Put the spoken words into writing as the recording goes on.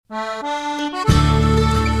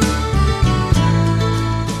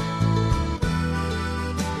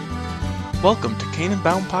Welcome to Canaan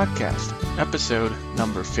Bound Podcast, episode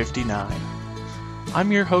number 59.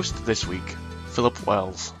 I'm your host this week, Philip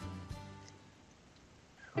Wells.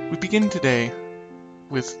 We begin today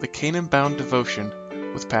with the Canaan Bound devotion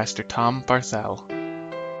with Pastor Tom Barthel.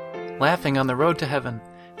 Laughing on the road to heaven,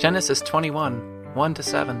 Genesis 21,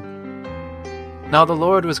 1-7. Now the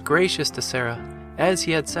Lord was gracious to Sarah, as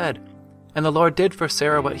he had said, and the Lord did for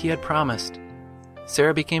Sarah what he had promised.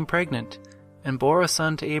 Sarah became pregnant, and bore a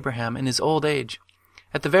son to Abraham in his old age,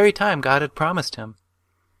 at the very time God had promised him.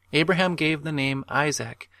 Abraham gave the name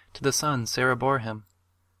Isaac to the son Sarah bore him.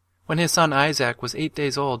 When his son Isaac was 8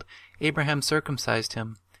 days old, Abraham circumcised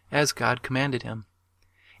him, as God commanded him.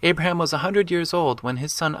 Abraham was 100 years old when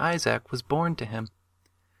his son Isaac was born to him.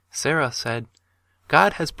 Sarah said,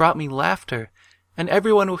 God has brought me laughter, and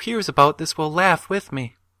everyone who hears about this will laugh with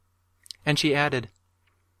me. And she added,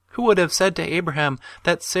 Who would have said to Abraham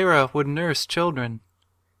that Sarah would nurse children?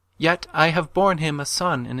 Yet I have borne him a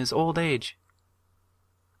son in his old age.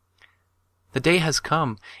 The day has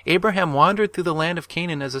come. Abraham wandered through the land of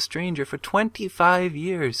Canaan as a stranger for 25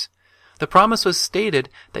 years. The promise was stated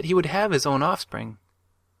that he would have his own offspring.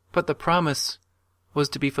 But the promise was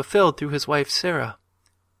to be fulfilled through his wife Sarah.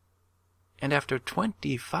 And after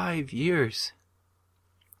 25 years.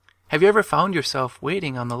 Have you ever found yourself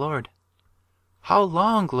waiting on the Lord? How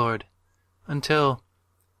long, Lord? Until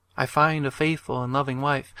I find a faithful and loving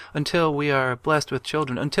wife, until we are blessed with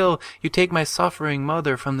children, until you take my suffering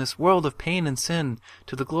mother from this world of pain and sin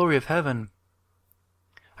to the glory of heaven.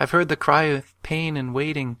 I've heard the cry of pain and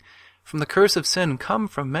waiting from the curse of sin come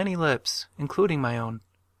from many lips, including my own.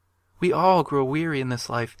 We all grow weary in this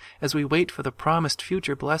life as we wait for the promised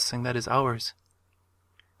future blessing that is ours.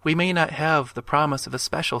 We may not have the promise of a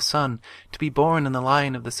special son to be born in the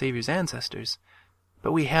line of the Savior's ancestors,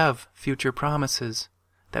 but we have future promises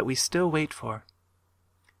that we still wait for.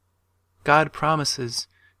 God promises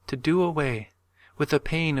to do away with the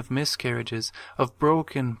pain of miscarriages, of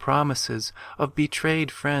broken promises, of betrayed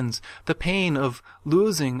friends, the pain of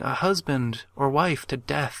losing a husband or wife to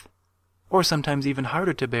death, or sometimes even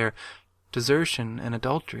harder to bear, desertion and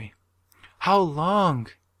adultery. How long?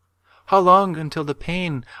 How long until the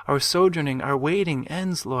pain, our sojourning, our waiting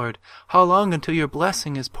ends, Lord? How long until your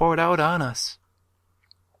blessing is poured out on us?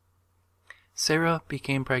 Sarah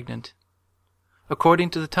became pregnant,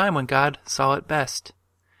 according to the time when God saw it best,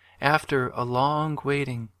 after a long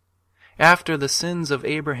waiting, after the sins of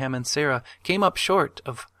Abraham and Sarah came up short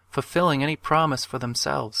of fulfilling any promise for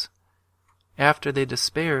themselves, after they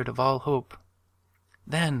despaired of all hope.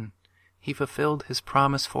 Then he fulfilled his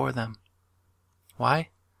promise for them. Why?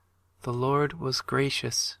 The Lord was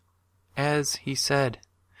gracious, as he said,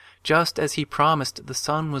 just as he promised the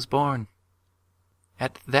son was born.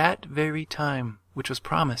 At that very time which was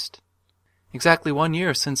promised, exactly 1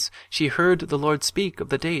 year since she heard the Lord speak of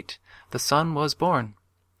the date, the son was born.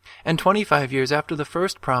 And 25 years after the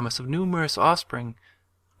first promise of numerous offspring,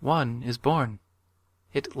 one is born.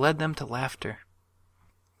 It led them to laughter.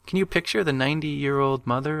 Can you picture the 90-year-old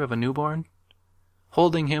mother of a newborn,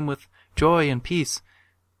 holding him with joy and peace,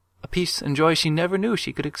 a peace and joy she never knew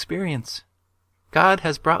she could experience? God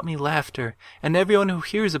has brought me laughter, and everyone who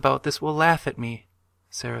hears about this will laugh at me,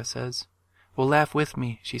 Sarah says. Will laugh with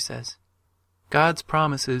me, she says. God's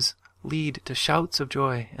promises lead to shouts of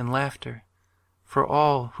joy and laughter for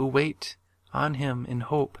all who wait on him in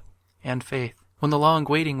hope and faith. When the long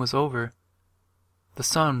waiting was over, the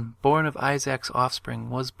son born of Isaac's offspring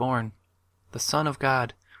was born, the Son of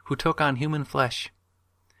God, who took on human flesh.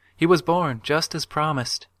 He was born just as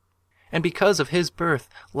promised, and because of his birth,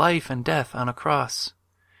 life, and death on a cross,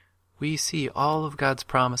 we see all of God's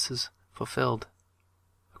promises fulfilled.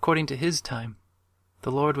 According to his time,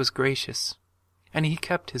 the Lord was gracious, and he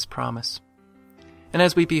kept his promise. And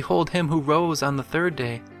as we behold him who rose on the third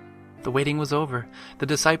day, the waiting was over. The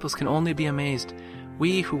disciples can only be amazed.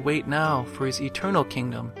 We who wait now for his eternal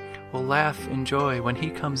kingdom will laugh in joy when he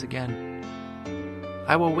comes again.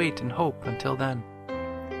 I will wait in hope until then.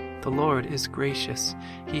 The Lord is gracious.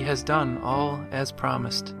 He has done all as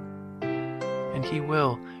promised, and he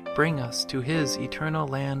will bring us to his eternal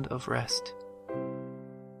land of rest.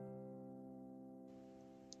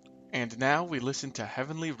 And now we listen to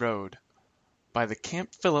Heavenly Road by the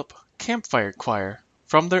Camp Philip Campfire Choir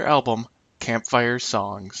from their album Campfire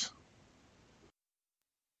Songs.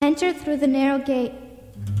 Enter through the narrow gate,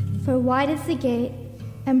 for wide is the gate,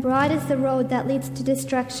 and broad is the road that leads to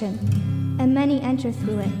destruction, and many enter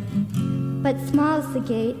through it. But small is the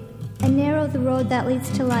gate, and narrow the road that leads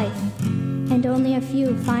to life, and only a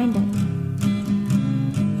few find it.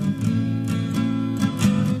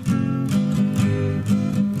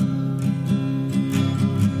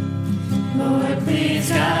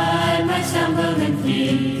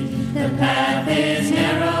 path is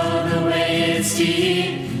narrow, the way is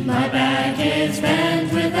steep. My back is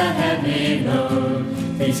bent with a heavy load.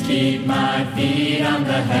 Please keep my feet on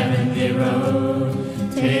the heavenly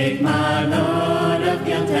road. Take my load of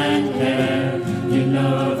guilt and care. You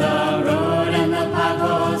know the road and the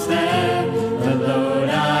potholes there. The load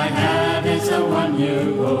I have is the one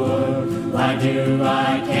you bore. Why do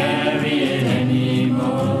I carry it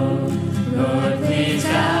anymore? Lord, please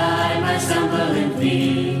guide my stumbling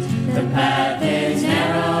feet. The path is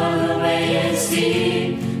narrow, the way is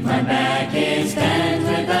steep. My back is bent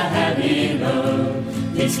with a heavy load.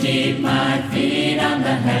 Please keep my feet on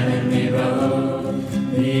the heavenly road.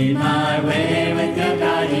 Lead my way with your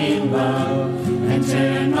guiding love, and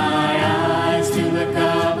turn my eyes to look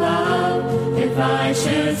above. If I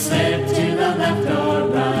should slip to the left or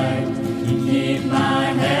right, you keep my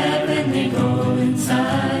heavenly goal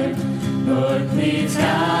inside. Lord, please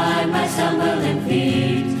guide my stumbling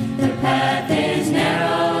feet. The path is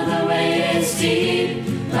narrow, the way is steep.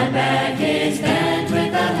 My back is bent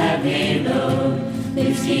with a heavy load.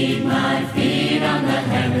 Please keep my feet on the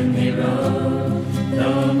heavenly road.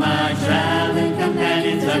 Though my traveling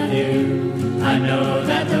companions are few, I know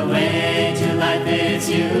that the way to life is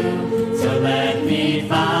you. So let me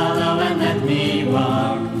follow and let me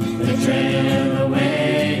walk the trail, the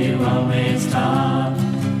way you always talk.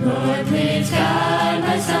 Lord, please guide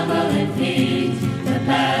my stumbling feet. The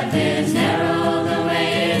path is narrow, the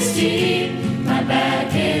way is steep. My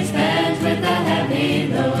back is bent with a heavy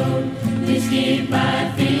load. Please keep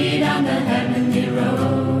my feet on the heavenly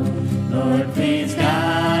road. Lord, please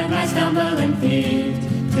guide my stumbling feet.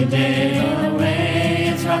 Today the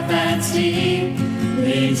way is rough and steep.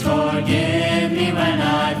 Please forgive me when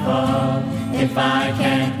I fall. If I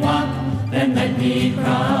can't walk, then let me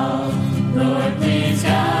crawl. Lord, please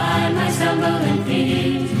guide my stumbling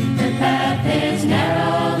feet. The path is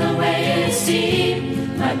narrow, the way is steep.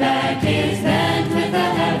 My back is bent with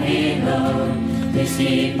a heavy load. Please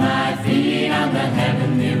keep my feet on the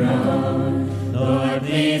heavenly road. Lord,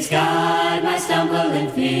 please guide my stumbling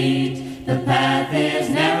feet. The path is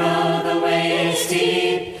narrow, the way is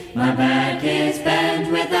steep. My back is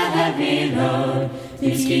bent with a heavy load.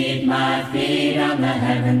 Please keep my feet on the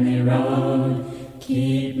heavenly road.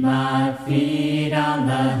 Keep my feet on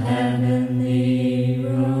the heavenly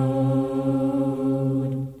road.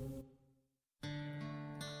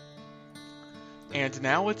 And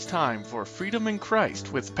now it's time for Freedom in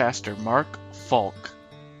Christ with Pastor Mark Falk.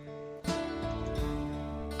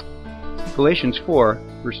 Galatians 4,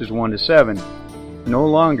 verses 1 to 7. No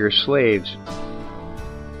longer slaves.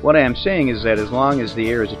 What I am saying is that as long as the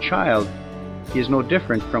heir is a child, he is no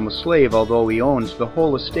different from a slave, although he owns the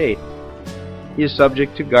whole estate. He is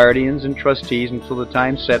subject to guardians and trustees until the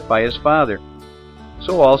time set by his father.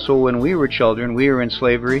 So also when we were children, we were in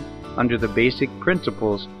slavery under the basic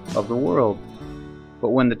principles of the world. But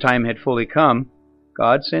when the time had fully come,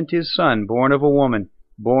 God sent his Son, born of a woman,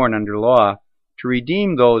 born under law, to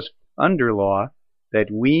redeem those under law, that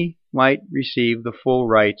we might receive the full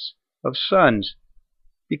rights of sons.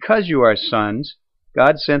 Because you are sons,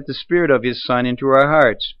 God sent the Spirit of his Son into our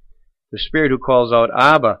hearts, the Spirit who calls out,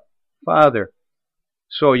 Abba, Father.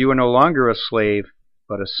 So you are no longer a slave,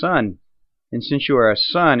 but a son. And since you are a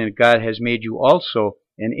son, and God has made you also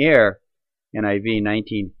an heir. NIV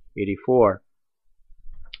 1984.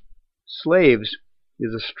 Slaves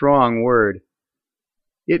is a strong word.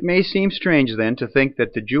 It may seem strange then to think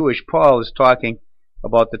that the Jewish Paul is talking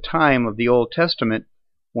about the time of the Old Testament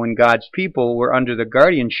when God's people were under the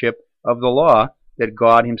guardianship of the law that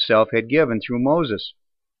God himself had given through Moses.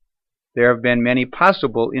 There have been many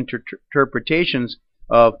possible interpretations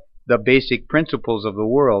of the basic principles of the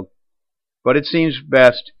world, but it seems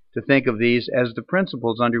best to think of these as the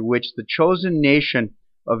principles under which the chosen nation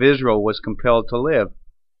of Israel was compelled to live.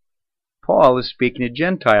 Paul is speaking to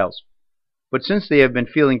Gentiles, but since they have been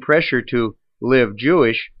feeling pressure to live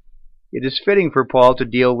Jewish, it is fitting for Paul to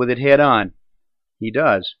deal with it head on. He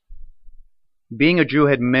does. Being a Jew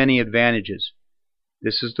had many advantages.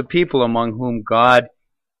 This is the people among whom God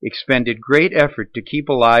expended great effort to keep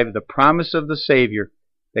alive the promise of the Savior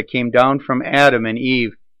that came down from Adam and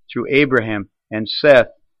Eve through Abraham and Seth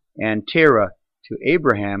and Terah to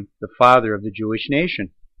Abraham, the father of the Jewish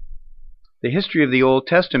nation. The history of the Old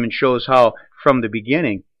Testament shows how, from the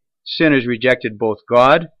beginning, sinners rejected both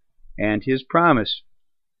God and his promise.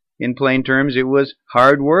 In plain terms, it was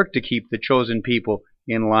hard work to keep the chosen people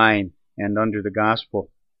in line and under the gospel.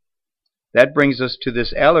 That brings us to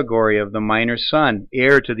this allegory of the minor son,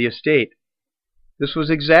 heir to the estate. This was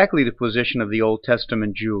exactly the position of the Old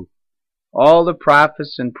Testament Jew. All the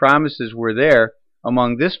prophets and promises were there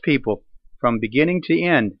among this people from beginning to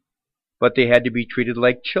end. but they had to be treated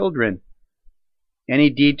like children. Any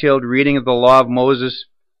detailed reading of the law of Moses,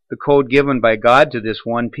 the code given by God to this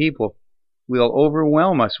one people, will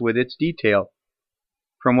overwhelm us with its detail.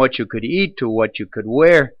 From what you could eat, to what you could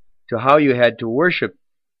wear, to how you had to worship,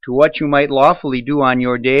 to what you might lawfully do on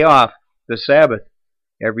your day off, the Sabbath.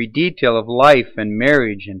 Every detail of life and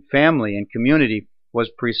marriage and family and community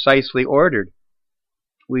was precisely ordered.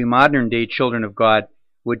 We modern-day children of God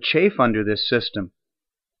would chafe under this system,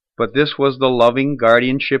 but this was the loving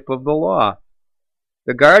guardianship of the law.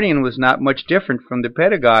 The guardian was not much different from the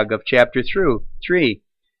pedagogue of chapter 3.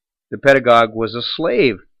 The pedagogue was a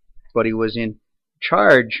slave, but he was in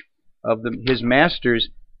charge of his master's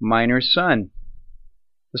minor son.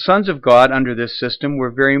 The sons of God under this system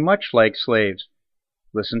were very much like slaves.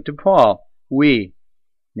 Listen to Paul. We,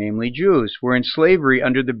 namely Jews, were in slavery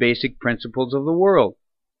under the basic principles of the world.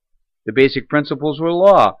 The basic principles were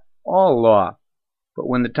law, all law. But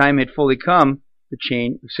when the time had fully come,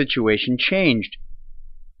 the situation changed.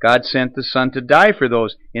 God sent the Son to die for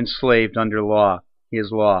those enslaved under law, his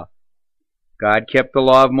law. God kept the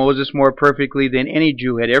law of Moses more perfectly than any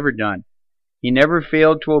Jew had ever done. He never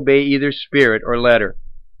failed to obey either spirit or letter.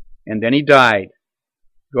 And then he died.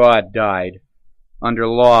 God died under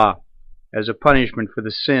law as a punishment for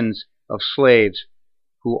the sins of slaves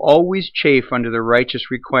who always chafe under the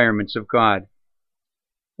righteous requirements of God.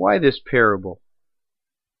 Why this parable?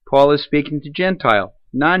 Paul is speaking to Gentile,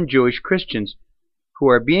 non-Jewish Christians who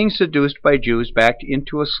are being seduced by Jews back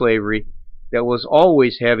into a slavery that was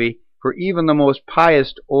always heavy for even the most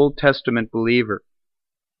pious Old Testament believer.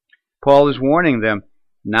 Paul is warning them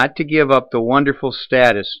not to give up the wonderful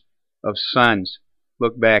status of sons.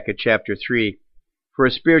 Look back at chapter 3. For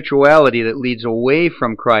a spirituality that leads away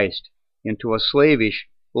from Christ into a slavish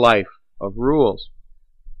life of rules.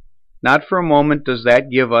 Not for a moment does that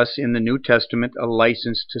give us in the New Testament a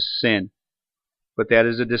license to sin, but that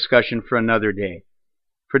is a discussion for another day.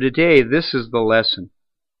 For today, this is the lesson.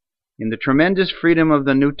 In the tremendous freedom of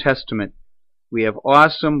the New Testament, we have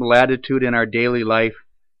awesome latitude in our daily life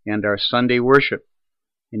and our Sunday worship.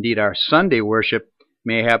 Indeed, our Sunday worship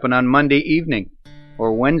may happen on Monday evening,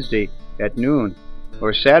 or Wednesday at noon,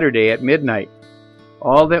 or Saturday at midnight.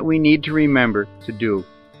 All that we need to remember to do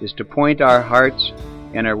is to point our hearts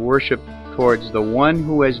and our worship towards the one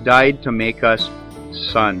who has died to make us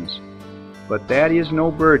sons. But that is no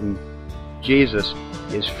burden. Jesus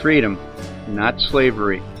is freedom, not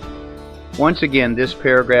slavery. Once again, this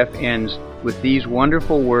paragraph ends with these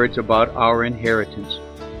wonderful words about our inheritance.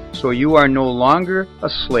 So you are no longer a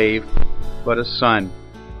slave, but a son.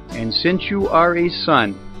 And since you are a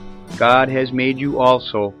son, God has made you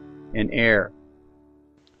also an heir.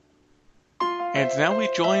 And now we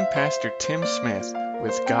join Pastor Tim Smith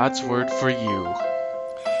with God's Word for You.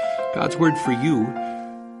 God's Word for You.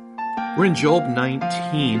 We're in Job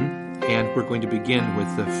 19, and we're going to begin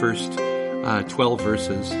with the first 12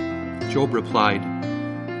 verses. Job replied,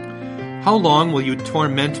 "How long will you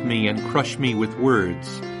torment me and crush me with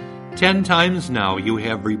words? 10 times now you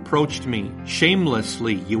have reproached me.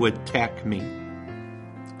 Shamelessly you attack me."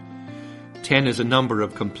 10 is a number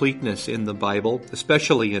of completeness in the Bible,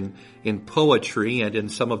 especially in poetry and in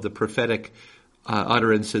some of the prophetic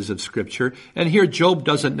utterances of Scripture. And here Job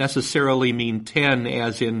doesn't necessarily mean 10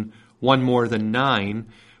 as in one more than 9,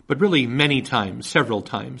 but really many times, several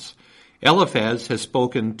times. Eliphaz has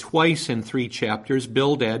spoken twice in 3 chapters.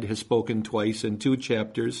 Bildad has spoken twice in 2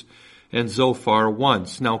 chapters. And Zophar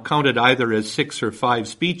once. Now, counted either as 6 or 5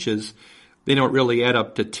 speeches, they don't really add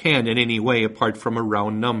up to 10 in any way apart from a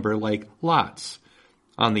round number like lots.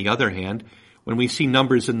 On the other hand, when we see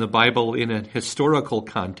numbers in the Bible in a historical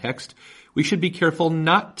context, we should be careful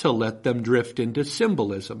not to let them drift into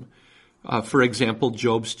symbolism. For example,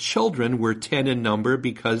 Job's children were 10 in number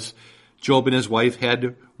because Job and his wife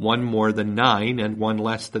had one more than 9 and one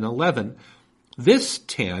less than 11. This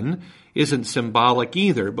 10 isn't symbolic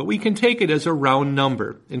either, but we can take it as a round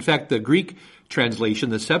number. In fact, the Greek translation,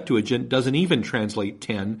 the Septuagint, doesn't even translate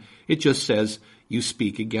 10. It just says, "You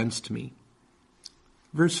speak against me."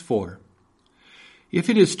 Verse 4. "If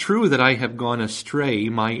it is true that I have gone astray,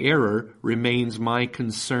 my error remains my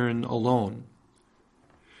concern alone."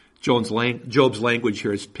 Job's language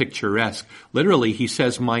here is picturesque. Literally, he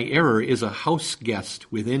says, my error is a house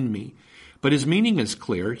guest within me. But his meaning is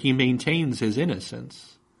clear. He maintains his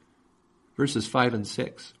innocence. Verses 5 and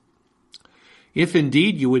 6. "If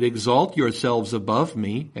indeed you would exalt yourselves above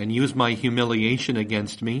me and use my humiliation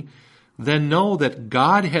against me, then know that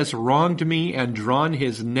God has wronged me and drawn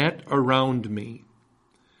his net around me."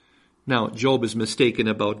 Now, Job is mistaken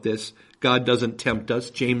about this. God doesn't tempt us.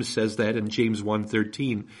 James says that in James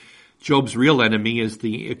 1:13. Job's real enemy is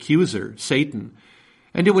the accuser, Satan.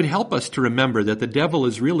 And it would help us to remember that the devil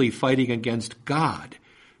is really fighting against God.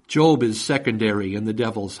 Job is secondary in the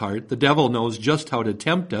devil's heart. The devil knows just how to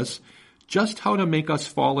tempt us, just how to make us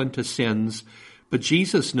fall into sins, but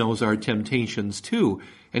Jesus knows our temptations too,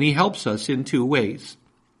 and he helps us in two ways.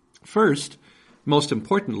 First, most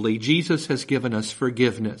importantly, Jesus has given us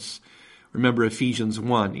forgiveness. Remember Ephesians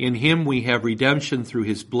 1. In him we have redemption through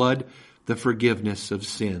his blood, the forgiveness of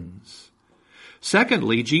sins.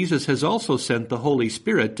 Secondly, Jesus has also sent the Holy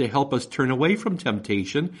Spirit to help us turn away from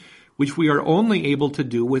temptation, which we are only able to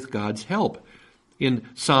do with God's help. In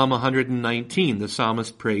Psalm 119, the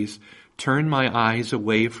psalmist prays, "Turn my eyes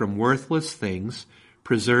away from worthless things,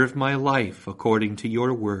 preserve my life according to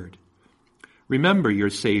your word." Remember your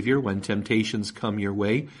Savior when temptations come your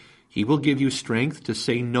way. He will give you strength to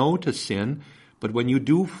say no to sin, but when you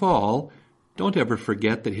do fall, don't ever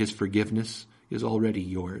forget that his forgiveness is already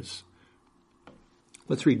yours.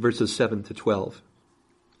 Let's read verses 7 to 12.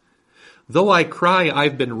 Though I cry,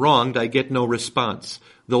 I've been wronged, I get no response.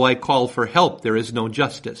 Though I call for help, there is no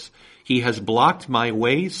justice. He has blocked my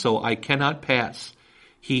way, so I cannot pass.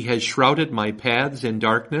 He has shrouded my paths in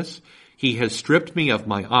darkness. He has stripped me of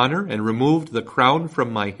my honor and removed the crown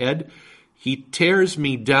from my head. He tears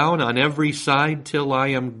me down on every side till I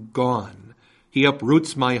am gone. He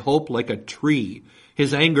uproots my hope like a tree.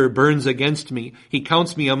 His anger burns against me. He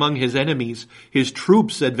counts me among his enemies. His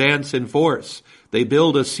troops advance in force. They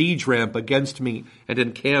build a siege ramp against me and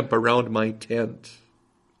encamp around my tent.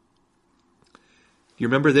 You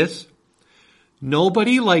remember this?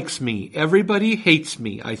 Nobody likes me. Everybody hates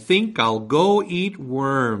me. I think I'll go eat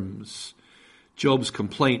worms. Job's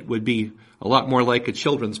complaint would be a lot more like a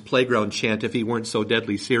children's playground chant if he weren't so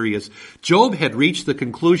deadly serious. Job had reached the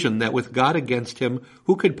conclusion that with God against him,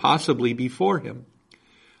 who could possibly be for him?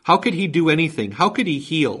 How could he do anything? How could he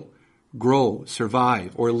heal, grow,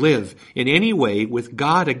 survive, or live in any way with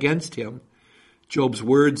God against him? Job's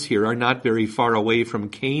words here are not very far away from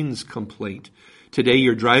Cain's complaint. Today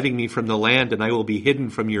you're driving me from the land, and I will be hidden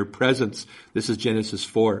from your presence. This is Genesis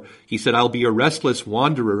 4. He said, I'll be a restless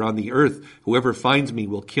wanderer on the earth. Whoever finds me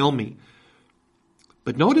will kill me.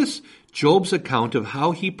 But notice Job's account of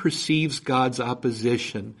how he perceives God's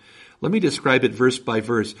opposition. Let me describe it verse by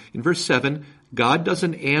verse. In verse 7, God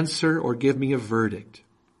doesn't answer or give me a verdict.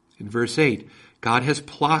 In verse 8, God has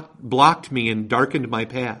blocked me and darkened my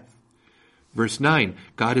path. Verse 9,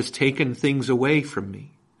 God has taken things away from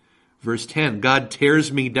me. Verse 10, God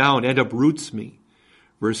tears me down and uproots me.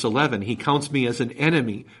 Verse 11, he counts me as an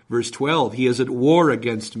enemy. Verse 12, he is at war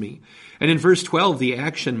against me. And in verse 12, the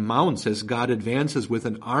action mounts as God advances with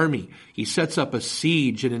an army. He sets up a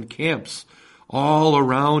siege and encamps all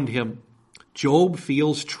around him. Job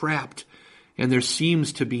feels trapped, and there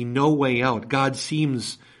seems to be no way out. God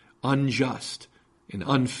seems unjust and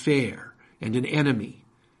unfair and an enemy.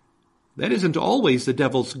 That isn't always the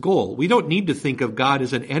devil's goal. We don't need to think of God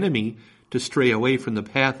as an enemy to stray away from the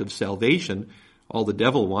path of salvation. All the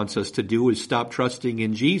devil wants us to do is stop trusting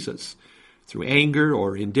in Jesus through anger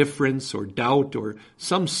or indifference or doubt or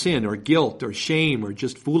some sin or guilt or shame or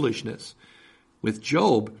just foolishness. With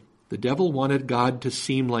Job, the devil wanted God to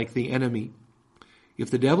seem like the enemy.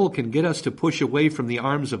 If the devil can get us to push away from the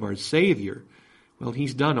arms of our Savior, well,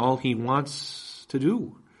 he's done all he wants to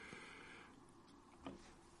do.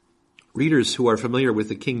 Readers who are familiar with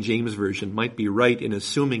the King James Version might be right in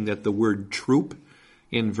assuming that the word troop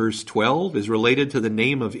in verse 12 is related to the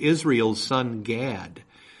name of Israel's son Gad.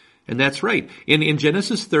 And that's right. In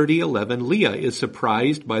Genesis 30:11, Leah is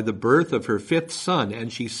surprised by the birth of her fifth son,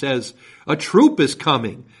 and she says, a troop is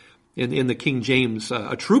coming. In the King James,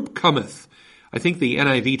 a troop cometh. I think the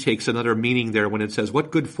NIV takes another meaning there when it says,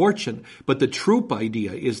 what good fortune. But the troop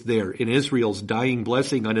idea is there in Israel's dying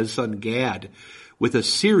blessing on his son Gad, with a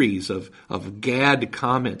series of Gad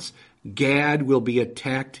comments. Gad will be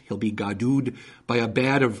attacked, he'll be gadud, by a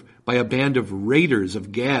band of raiders,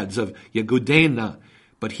 of Gads, of Yagudena.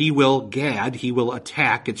 But he will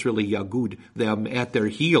attack, it's really Yagud, them at their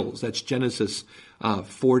heels. That's Genesis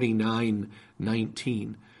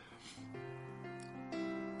 49:19.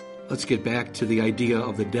 Let's get back to the idea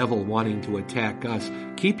of the devil wanting to attack us.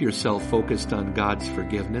 Keep yourself focused on God's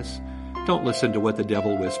forgiveness. Don't listen to what the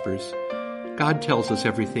devil whispers. God tells us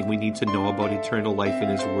everything we need to know about eternal life in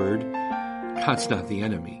his word. God's not the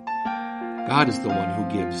enemy. God is the one who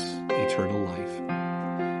gives eternal life.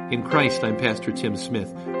 In Christ, I'm Pastor Tim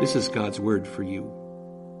Smith. This is God's word for you.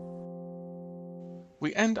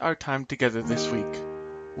 We end our time together this week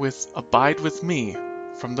with Abide With Me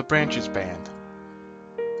from the Branches Band,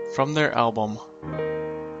 from their album,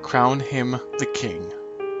 Crown Him the King.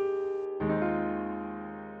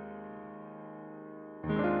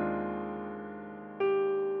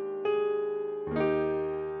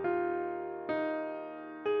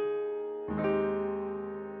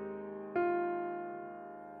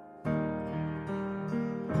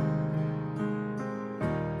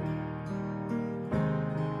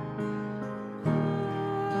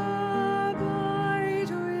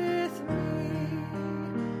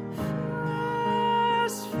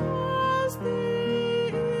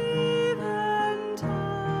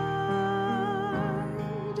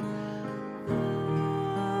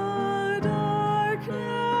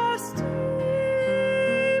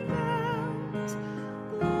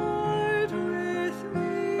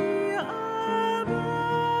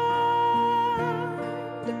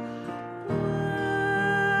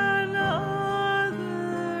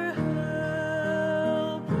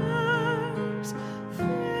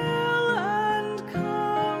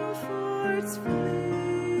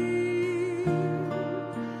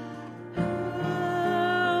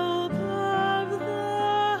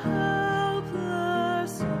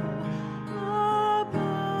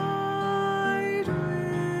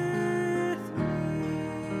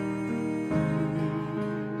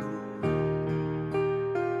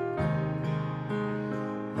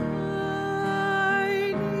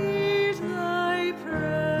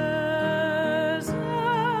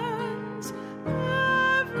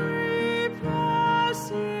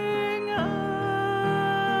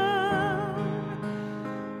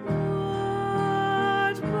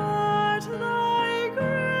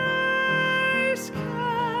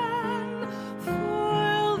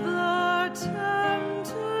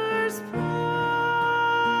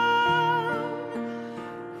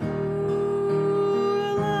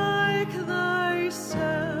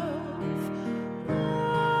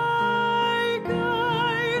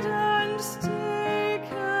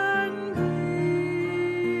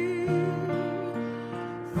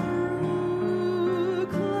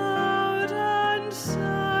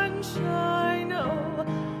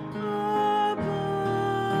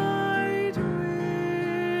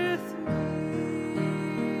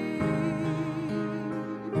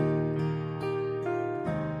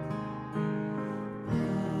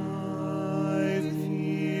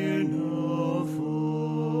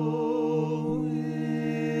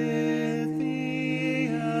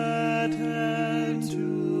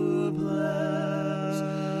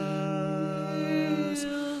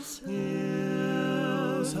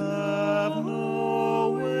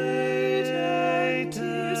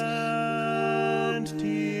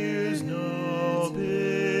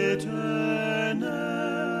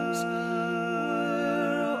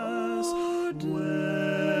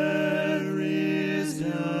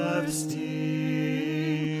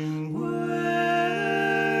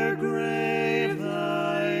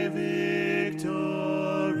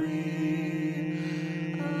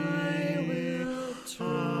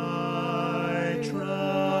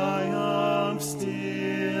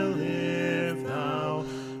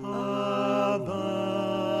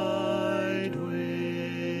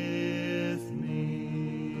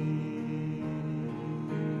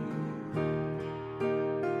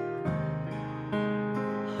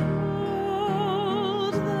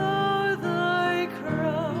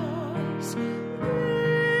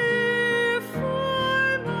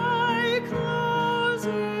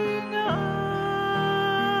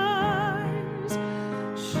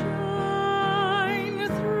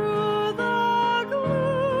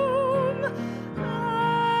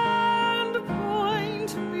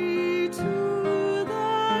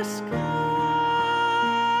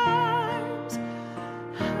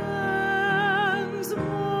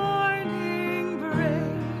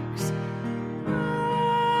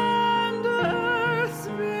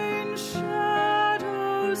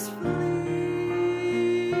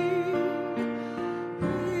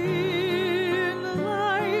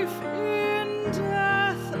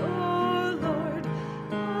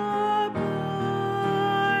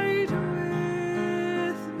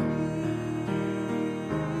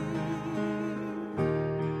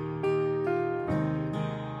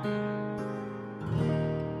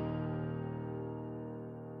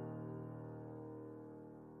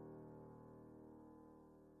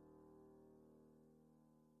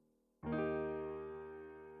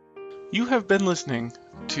 You have been listening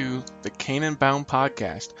to the Canaan Bound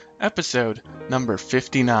Podcast, episode number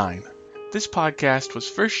 59. This podcast was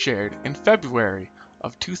first shared in February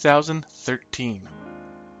of 2013.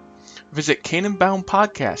 Visit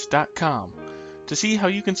CanaanBoundPodcast.com to see how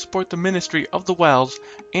you can support the ministry of the Wells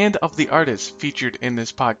and of the artists featured in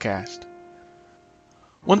this podcast.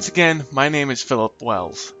 Once again, my name is Philip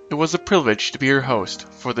Wells. It was a privilege to be your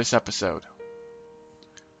host for this episode.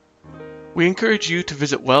 We encourage you to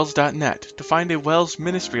visit wells.net to find a Wells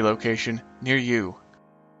ministry location near you.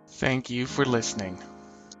 Thank you for listening.